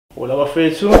Hola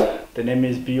Bafetu, the name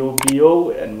is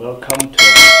BOBO and welcome to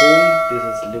our home. This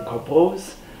is Liquor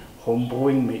Bros, home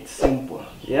brewing made simple,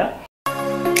 yeah?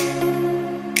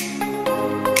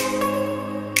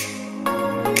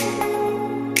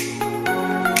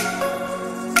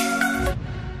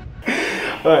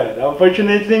 Alright,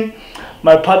 unfortunately,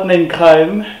 my partner in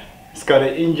crime has got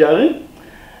an injury,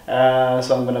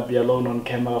 so I'm gonna be alone on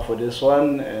camera for this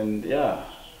one, and yeah,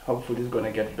 hopefully it's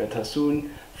gonna get better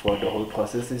soon. For the whole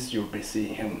processes, you'll be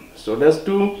seeing him. So let's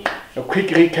do a quick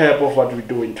recap of what we're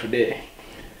doing today.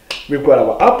 We've got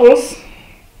our apples.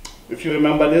 If you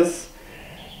remember this,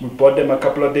 we bought them a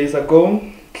couple of days ago,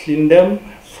 cleaned them,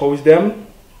 froze them.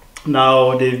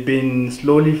 Now they've been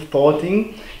slowly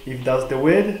thawing, if that's the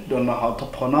word. Don't know how to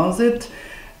pronounce it.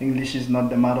 English is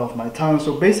not the matter of my tongue.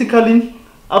 So basically,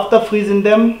 after freezing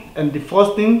them and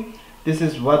defrosting, this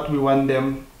is what we want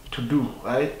them to do,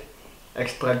 right?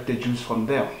 Extract the juice from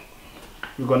them.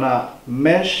 We're gonna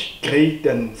mash, grate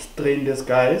and strain these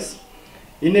guys.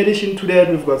 In addition to that,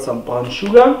 we've got some brown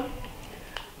sugar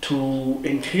to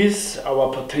increase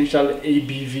our potential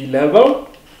ABV level,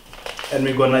 and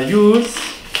we're gonna use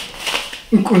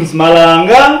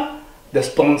Malanga, the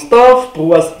strong stuff,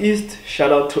 Brewers East.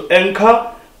 Shout out to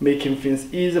Anchor, making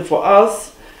things easy for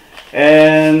us.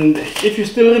 And if you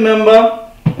still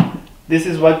remember, this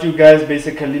is what you guys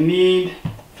basically need.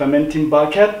 Fermenting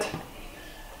bucket.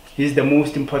 He's the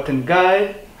most important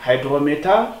guy.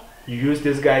 Hydrometer. You use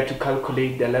this guy to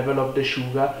calculate the level of the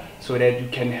sugar so that you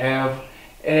can have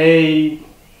a,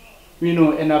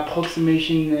 an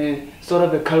approximation, sort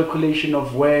of a calculation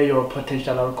of where your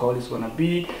potential alcohol is gonna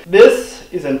be.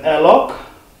 This is an airlock.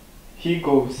 He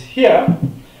goes here.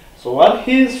 So what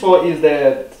he is for is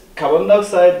that carbon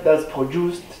dioxide that's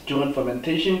produced during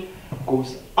fermentation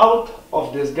goes out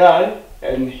of this guy,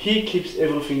 and he keeps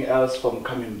everything else from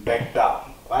coming back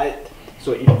down, right?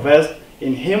 So invest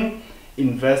in him,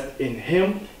 invest in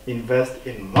him, invest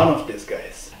in one of these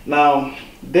guys. Now,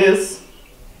 this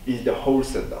is the whole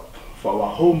setup for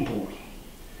our home brewing.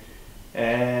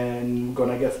 And we're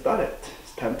gonna get started.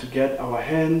 It's time to get our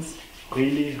hands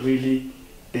really, really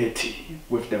dirty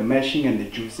with the mashing and the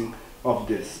juicing of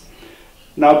this.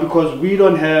 Now, because we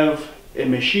don't have a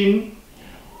machine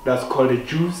that's called a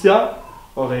juicer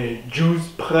or a juice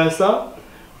presser,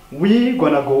 we're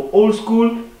gonna go old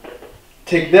school,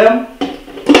 take them,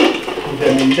 put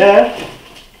them in there,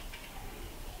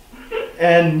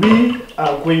 and we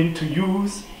are going to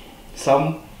use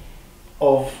some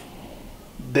of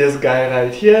this guy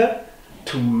right here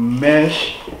to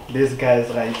mash these guys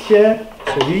right here.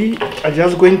 So we are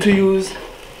just going to use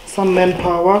some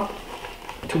manpower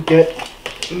to get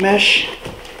mesh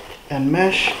and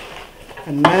mesh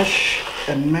and mesh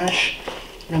and mesh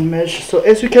and mesh. So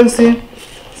as you can see,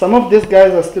 some of these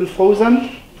guys are still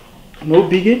frozen, no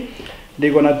biggie.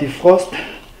 They're gonna defrost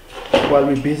while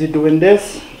we're busy doing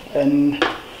this, and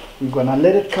we're gonna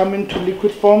let it come into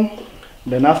liquid form.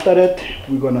 Then after that,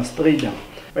 we're gonna strain them.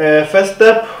 First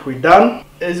step, we're done.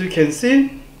 As you can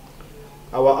see,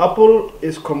 our apple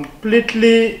is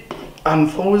completely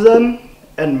unfrozen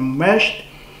and mashed,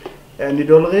 and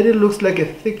it already looks like a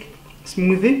thick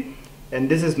smoothie. And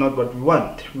this is not what we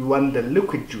want. We want the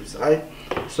liquid juice, right?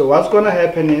 So what's gonna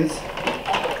happen is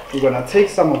we're gonna take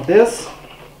some of this,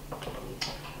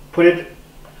 put it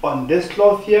on this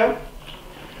cloth here,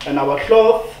 and our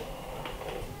cloth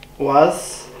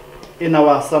was in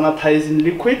our sanitizing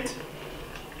liquid.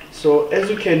 So as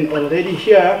you can already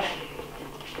hear,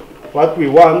 what we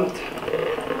want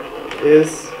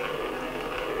is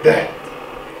that.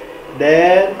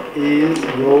 That is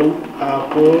your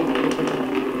apple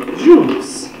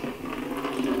juice.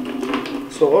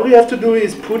 So all you have to do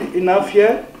is put enough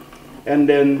here and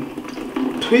then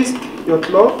twist your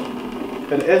cloth,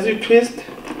 and as you twist,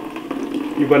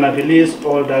 you're gonna release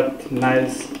all that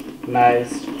nice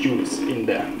juice in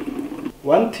there.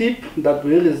 One tip that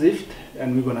we received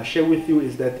and we're gonna share with you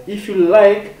is that if you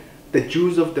like the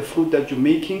juice of the fruit that you're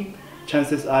making,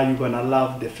 chances are you're gonna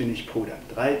love the finished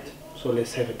product, right? So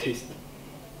let's have a taste.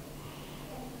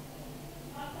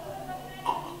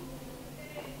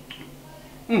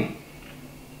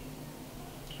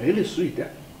 Really sweet, eh?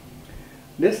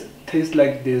 This tastes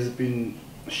like there's been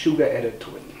sugar added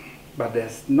to it, but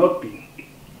there's not been.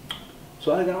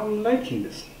 So I'm liking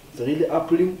this. It's really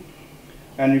appley,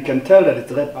 and you can tell that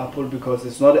it's red apple because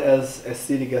it's not as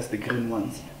acidic as the green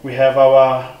ones. We have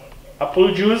our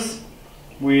apple juice.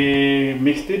 We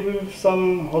mixed it with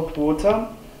some hot water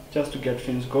just to get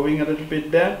things going a little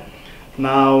bit there.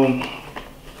 Now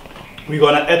we're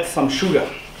gonna add some sugar.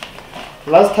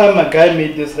 Last time a guy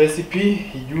made this recipe,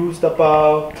 he used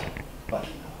about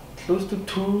close to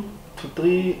 2 to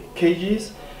 3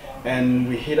 kgs, and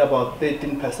we hit about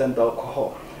 13%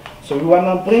 alcohol. So we want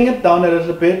to bring it down a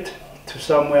little bit to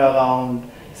somewhere around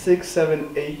 6,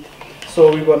 7, 8.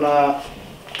 So we're gonna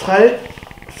try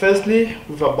firstly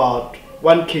with about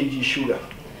 1 kg sugar.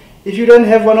 If you don't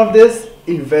have one of this,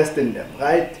 invest in them,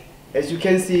 right? As you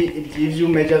can see, it gives you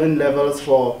measuring levels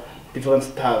for different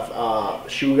stuff,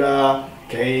 sugar,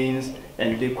 grains,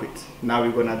 and liquids. Now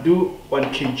we're gonna do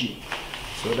 1 kg.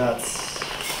 So that's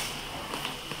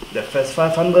the first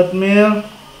 500 ml.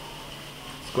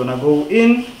 It's gonna go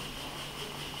in.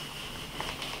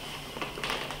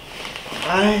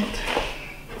 Right.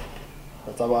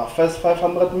 That's our first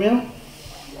 500 ml.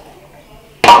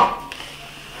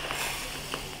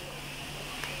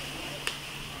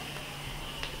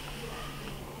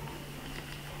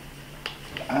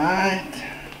 Right.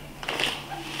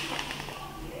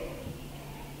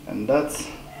 And that's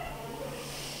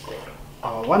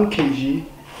our 1 kg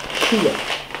sugar.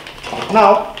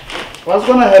 Now, what's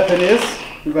gonna happen is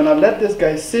we're gonna let this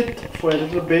guy sit for a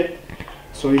little bit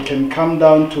so it can come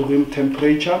down to room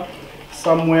temperature,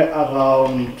 somewhere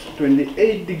around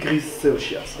 28 degrees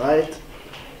Celsius, right?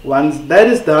 Once that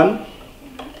is done,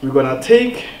 we're gonna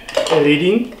take a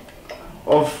reading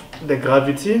of the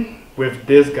gravity with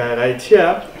this guy right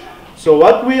here. So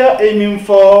what we are aiming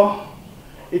for,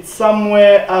 it's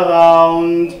somewhere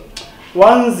around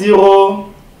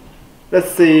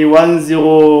let's say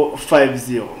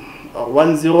 1050 or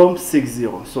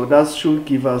 1060. So that should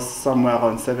give us somewhere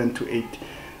around 7 to 8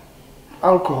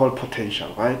 alcohol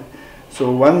potential, right? So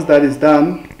once that is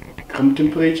done, room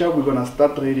temperature, we're gonna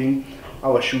start reading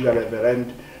our sugar level,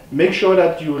 and make sure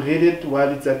that you read it while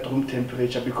it's at room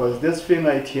temperature, because this thing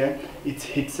right here, it's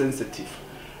heat sensitive.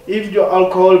 If your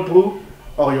alcohol brew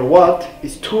or your wort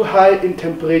is too high in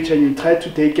temperature and you try to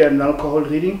take an alcohol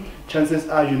reading, chances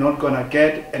are you're not gonna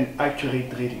get an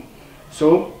accurate reading.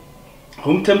 So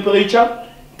room temperature,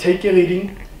 take a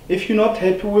reading. If you're not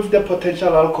happy with the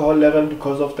potential alcohol level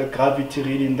because of the gravity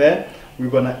reading there, we're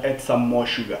gonna add some more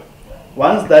sugar.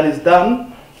 Once that is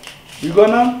done, we're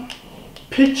gonna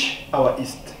pitch our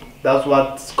yeast. That's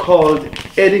what's called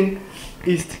adding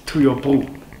yeast to your brew.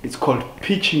 It's called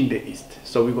pitching the yeast.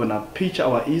 So we're gonna pitch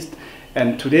our yeast,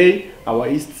 and today our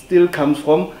yeast still comes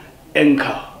from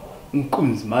Enka,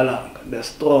 Nkunz Malang, the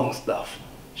strong stuff.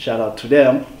 Shout out to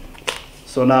them.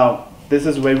 So now this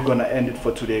is where we're gonna end it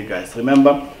for today, guys.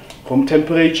 Remember, room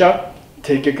temperature,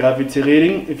 take a gravity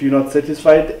reading. If you're not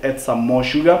satisfied, add some more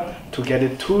sugar to get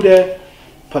it to the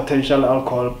potential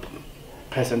alcohol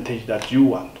percentage that you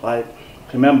want, right?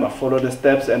 Remember, follow the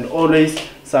steps and always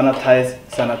sanitize,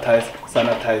 sanitize,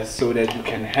 sanitize, so that you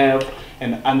can have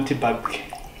an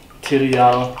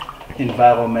antibacterial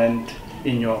environment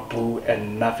in your brew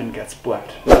and nothing gets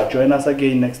spoiled. Now join us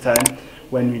again next time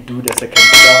when we do the second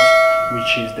stuff,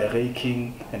 which is the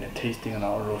raking and the tasting and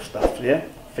all those stuff. Yeah,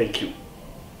 thank you.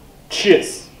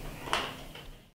 Cheers.